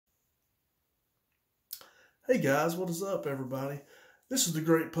Hey guys, what is up, everybody? This is the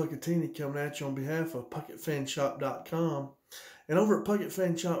Great Puckettini coming at you on behalf of PuckettFanShop.com. And over at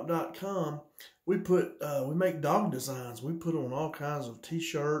PuckettFanShop.com, we make dog designs. We put on all kinds of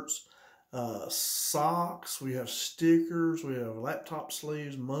t-shirts, socks. We have stickers. We have laptop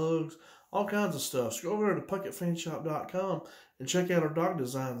sleeves, mugs, all kinds of stuff. So go over to PuckettFanShop.com and check out our dog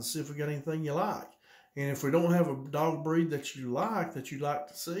designs and see if we got anything you like. And if we don't have a dog breed that you like, that you'd like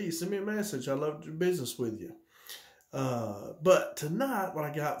to see, send me a message. I'd love to do business with you. But tonight, what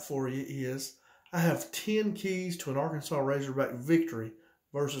I got for you is I have 10 keys to an Arkansas Razorback victory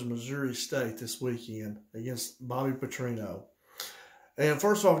versus Missouri State this weekend against Bobby Petrino. And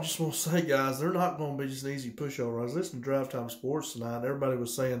first off, I just want to say, guys, they're not going to be just an easy pushover. I was listening to Drive Time Sports tonight. Everybody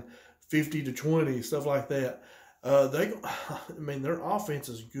was saying 50 to 20, stuff like that. Their offense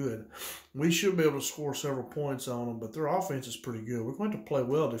is good. We should be able to score several points on them, but their offense is pretty good. We're going to play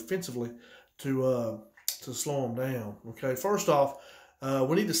well defensively to slow them down. Okay, first off,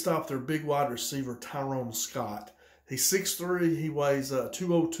 we need to stop their big wide receiver, Tyrone Scott. He's 6'3", he weighs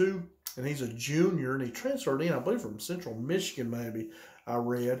 202, and he's a junior, and he transferred in, I believe, from Central Michigan, maybe, I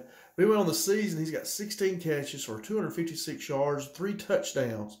read. But anyway, on the season, he's got 16 catches for 256 yards, 3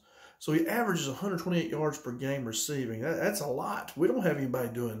 touchdowns. So he averages 128 yards per game receiving. That's a lot. We don't have anybody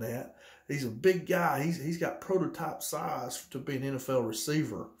doing that. He's a big guy. He's got prototype size to be an NFL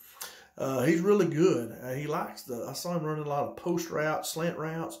receiver. He's really good. I saw him running a lot of post routes, slant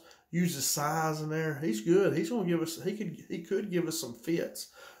routes, use his size in there. He's good. He's going to give us, he could give us some fits.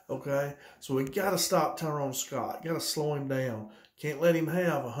 Okay. So we got to stop Tyrone Scott. Got to slow him down. Can't let him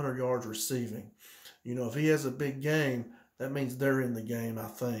have 100 yards receiving. You know, if he has a big game, that means they're in the game, I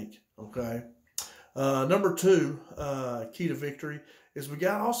think. Okay. Number 2, key to victory, is we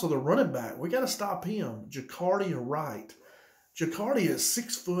got also the running back. We got to stop him, Jacardi Wright. Jacardi is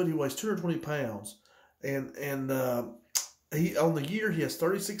 6 foot. He weighs 220 pounds. And he on the year, he has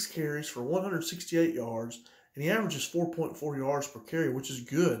 36 carries for 168 yards. And he averages 4.4 yards per carry, which is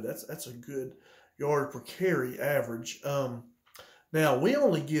good. That's a good yard per carry average. Now, we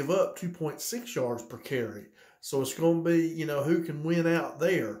only give up 2.6 yards per carry. So it's going to be, you know, who can win out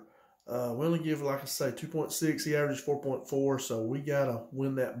there. We only give, like I say, 2.6. He averages 4.4, so we got to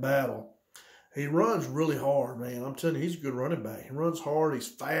win that battle. He runs really hard, man. I'm telling you, he's a good running back. He runs hard. He's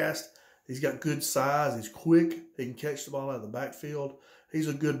fast. He's got good size. He's quick. He can catch the ball out of the backfield. He's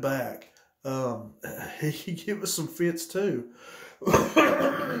a good back. He can give us some fits, too.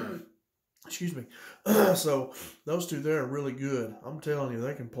 Excuse me. So those two there are really good. I'm telling you,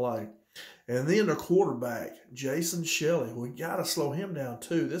 they can play. And then their quarterback, Jason Shelley. We got to slow him down,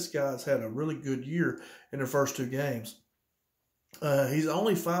 too. This guy's had a really good year in the first 2 games. He's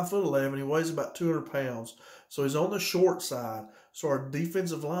only 5'11". He weighs about 200 pounds. So he's on the short side. So our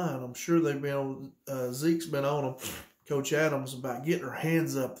defensive line, I'm sure they've been on, Zeke's been on him, Coach Adams, about getting their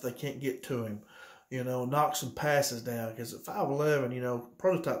hands up if they can't get to him. You know, knock some passes down. Because at 5'11", you know,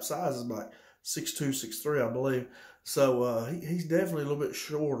 prototype size is like 6'2", 6'3", I believe. So he's definitely a little bit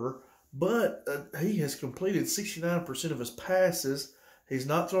shorter. But he has completed 69% of his passes. He's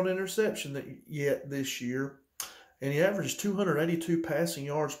not thrown an interception yet this year. And he averages 282 passing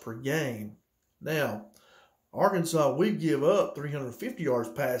yards per game. Now, Arkansas, we give up 350 yards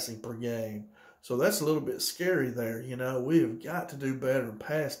passing per game. So that's a little bit scary there. You know, we have got to do better in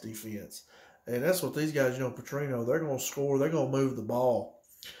pass defense. And that's what these guys, you know, Petrino, they're going to score. They're going to move the ball.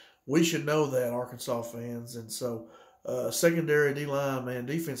 We should know that, Arkansas fans. And so, secondary D-line, man,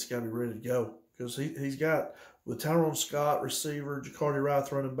 defense got to be ready to go. Because he's got, with Tyrone Scott, receiver, Jacardi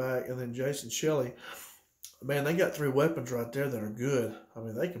Wright, running back, and then Jason Shelley, man, they got 3 weapons right there that are good. I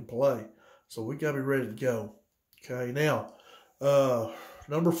mean, they can play. So we got to be ready to go. Okay, now,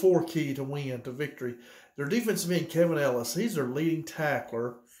 number 4 key to win, to victory. Their defensive end, Kevin Ellis, he's their leading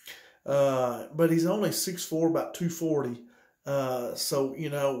tackler. But he's only 6'4", about 240. So,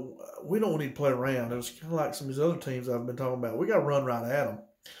 you know, we don't need to play around. It was kind of like some of these other teams I've been talking about. We got to run right at them.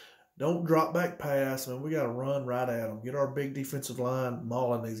 Don't drop back pass. I mean, we got to run right at them. Get our big defensive line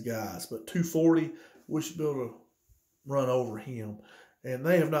mauling these guys. But 240, we should be able to run over him. And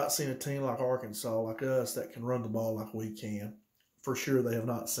they have not seen a team like Arkansas, like us, that can run the ball like we can. For sure, they have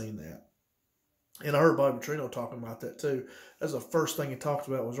not seen that. And I heard Bobby Petrino talking about that too. That's the first thing he talked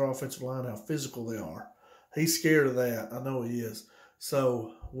about was our offensive line, how physical they are. He's scared of that. I know he is.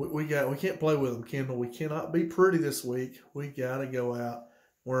 So we can't play with them, Kendall. We cannot be pretty this week. We got to go out,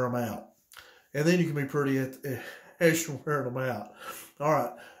 wear them out. And then you can be pretty as you're wearing them out. All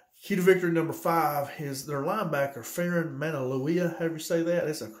right. Key to victory number 5 is their linebacker, Farron Manaluia. However you say that.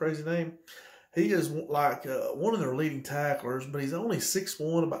 That's a crazy name. He is like one of their leading tacklers, but he's only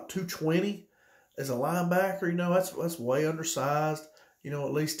 6'1", about 220. as a linebacker, you know, that's way undersized. You know,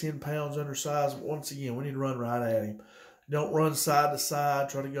 at least 10 pounds undersized. But once again, we need to run right at him. Don't run side to side.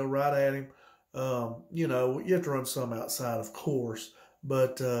 Try to go right at him. You know, you have to run some outside, of course,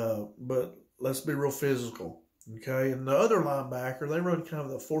 but let's be real physical, okay? And the other linebacker, they run kind of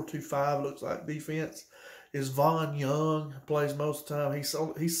the 4-2-5, looks like defense, is Von Young. Plays most of the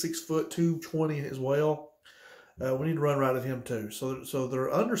time. He's 6 foot 220 as well. We need to run right at him too. So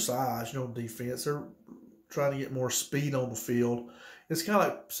they're undersized, you know, defense. They're trying to get more speed on the field. It's kind of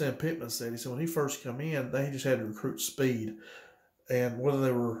like Sam Pittman said. He said when he first come in, they just had to recruit speed. And whether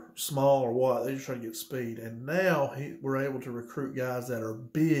they were small or what, they just try to get speed. And now we're able to recruit guys that are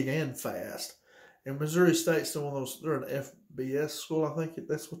big and fast. And Missouri State's still one of those, they're an FBS school, I think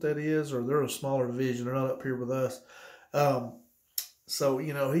that's what that is, or they're a smaller division. They're not up here with us. So,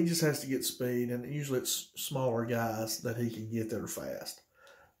 you know, he just has to get speed, and usually it's smaller guys that he can get that are fast.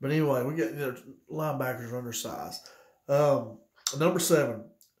 But anyway, we get linebackers are undersized. Number 7,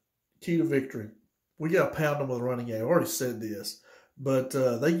 key to victory. We got to pound them with a running game. I already said this. But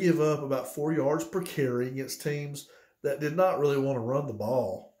they give up about 4 yards per carry against teams that did not really want to run the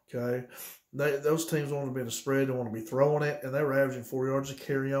ball, okay? Those teams wanted to be in a spread. They want to be throwing it, and they were averaging 4 yards a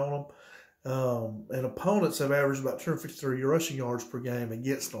carry on them. And opponents have averaged about 253 rushing yards per game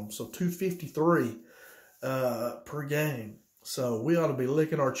against them, so 253 per game. So we ought to be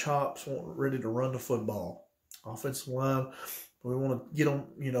licking our chops, ready to run the football. Offensive line, we want to get them,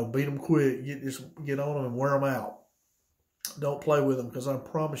 you know, beat them quick, just get on them and wear them out. Don't play with them, because I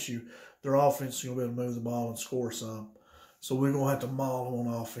promise you their offense is going to be able to move the ball and score some. So we're going to have to maul them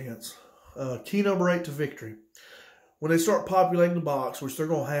on offense. Key number 8 to victory. When they start populating the box, which they're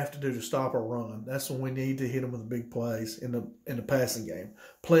going to have to do to stop our run, that's when we need to hit them with the big plays in the passing game.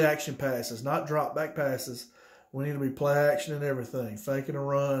 Play action passes, not drop back passes. We need to be play action and everything. Faking a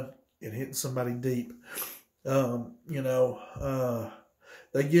run and hitting somebody deep. You know,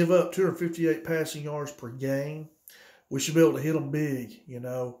 they give up 258 passing yards per game. We should be able to hit them big, you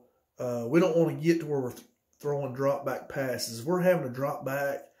know. We don't want to get to where we're throwing drop back passes. If we're having to drop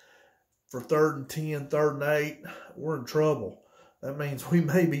back for 3rd and 10, 3rd and 8, we're in trouble. That means we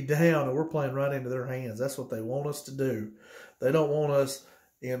may be down and we're playing right into their hands. That's what they want us to do. They don't want us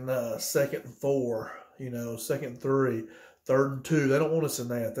in 2nd and 4, you know, 2nd and 3, 3rd and 2. They don't want us in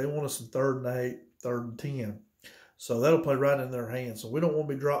that. They want us in 3rd and 8, 3rd and 10. So that'll play right in their hands. So we don't want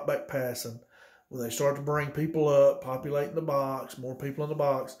to be drop back passing. When they start to bring people up, populating the box, more people in the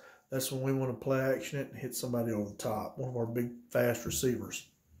box, that's when we want to play action it and hit somebody over the top, one of our big, fast receivers.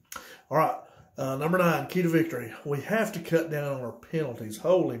 All right, number 9, key to victory. We have to cut down on our penalties.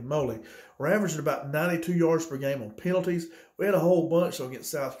 Holy moly. We're averaging about 92 yards per game on penalties. We had a whole bunch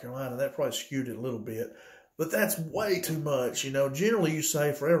against South Carolina. That probably skewed it a little bit. But that's way too much. You know, generally you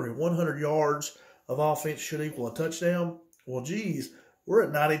say for every 100 yards of offense should equal a touchdown. Well, geez, we're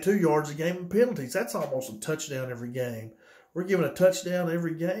at 92 yards a game in penalties. That's almost a touchdown every game. We're giving a touchdown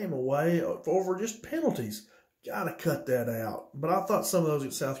every game away over just penalties. Got to cut that out. But I thought some of those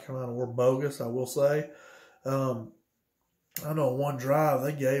at South Carolina were bogus, I will say. I know one drive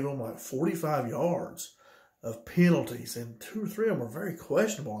they gave them like 45 yards of penalties, and 2 or 3 of them were very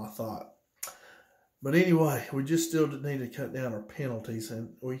questionable, I thought. But anyway, we just still need to cut down our penalties, and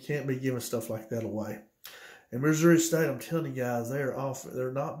we can't be giving stuff like that away. And Missouri State, I'm telling you guys,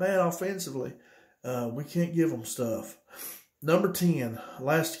 they're not bad offensively. We can't give them stuff. Number 10,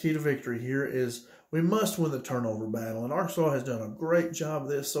 last key to victory here is we must win the turnover battle. And Arkansas has done a great job of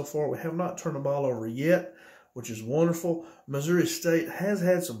this so far. We have not turned the ball over yet, which is wonderful. Missouri State has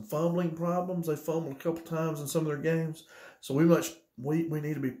had some fumbling problems. They fumbled a couple times in some of their games. So we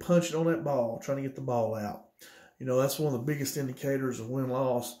need to be punching on that ball, trying to get the ball out. You know, that's one of the biggest indicators of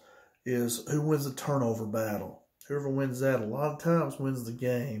win-loss is who wins the turnover battle. Whoever wins that a lot of times wins the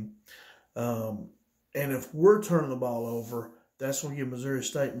game. And if we're turning the ball over, that's going to give Missouri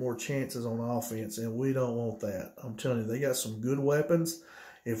State more chances on offense, and we don't want that. I'm telling you, they got some good weapons.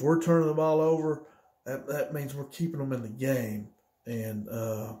 If we're turning the ball over, that means we're keeping them in the game. And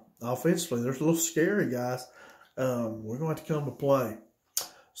offensively, they're a little scary, guys. We're going to have to come to play.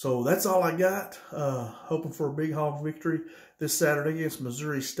 So that's all I got. Hoping for a big hog victory this Saturday against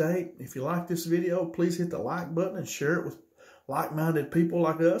Missouri State. If you like this video, please hit the like button and share it with like-minded people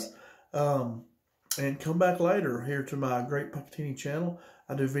like us. And come back later here to my Great Puckettini channel.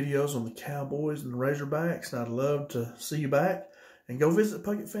 I do videos on the Cowboys and the Razorbacks, and I'd love to see you back. And go visit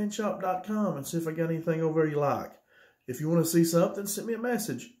PuckettFanShop.com and see if I got anything over there you like. If you want to see something, send me a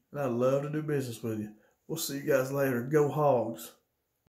message, and I'd love to do business with you. We'll see you guys later. Go Hogs.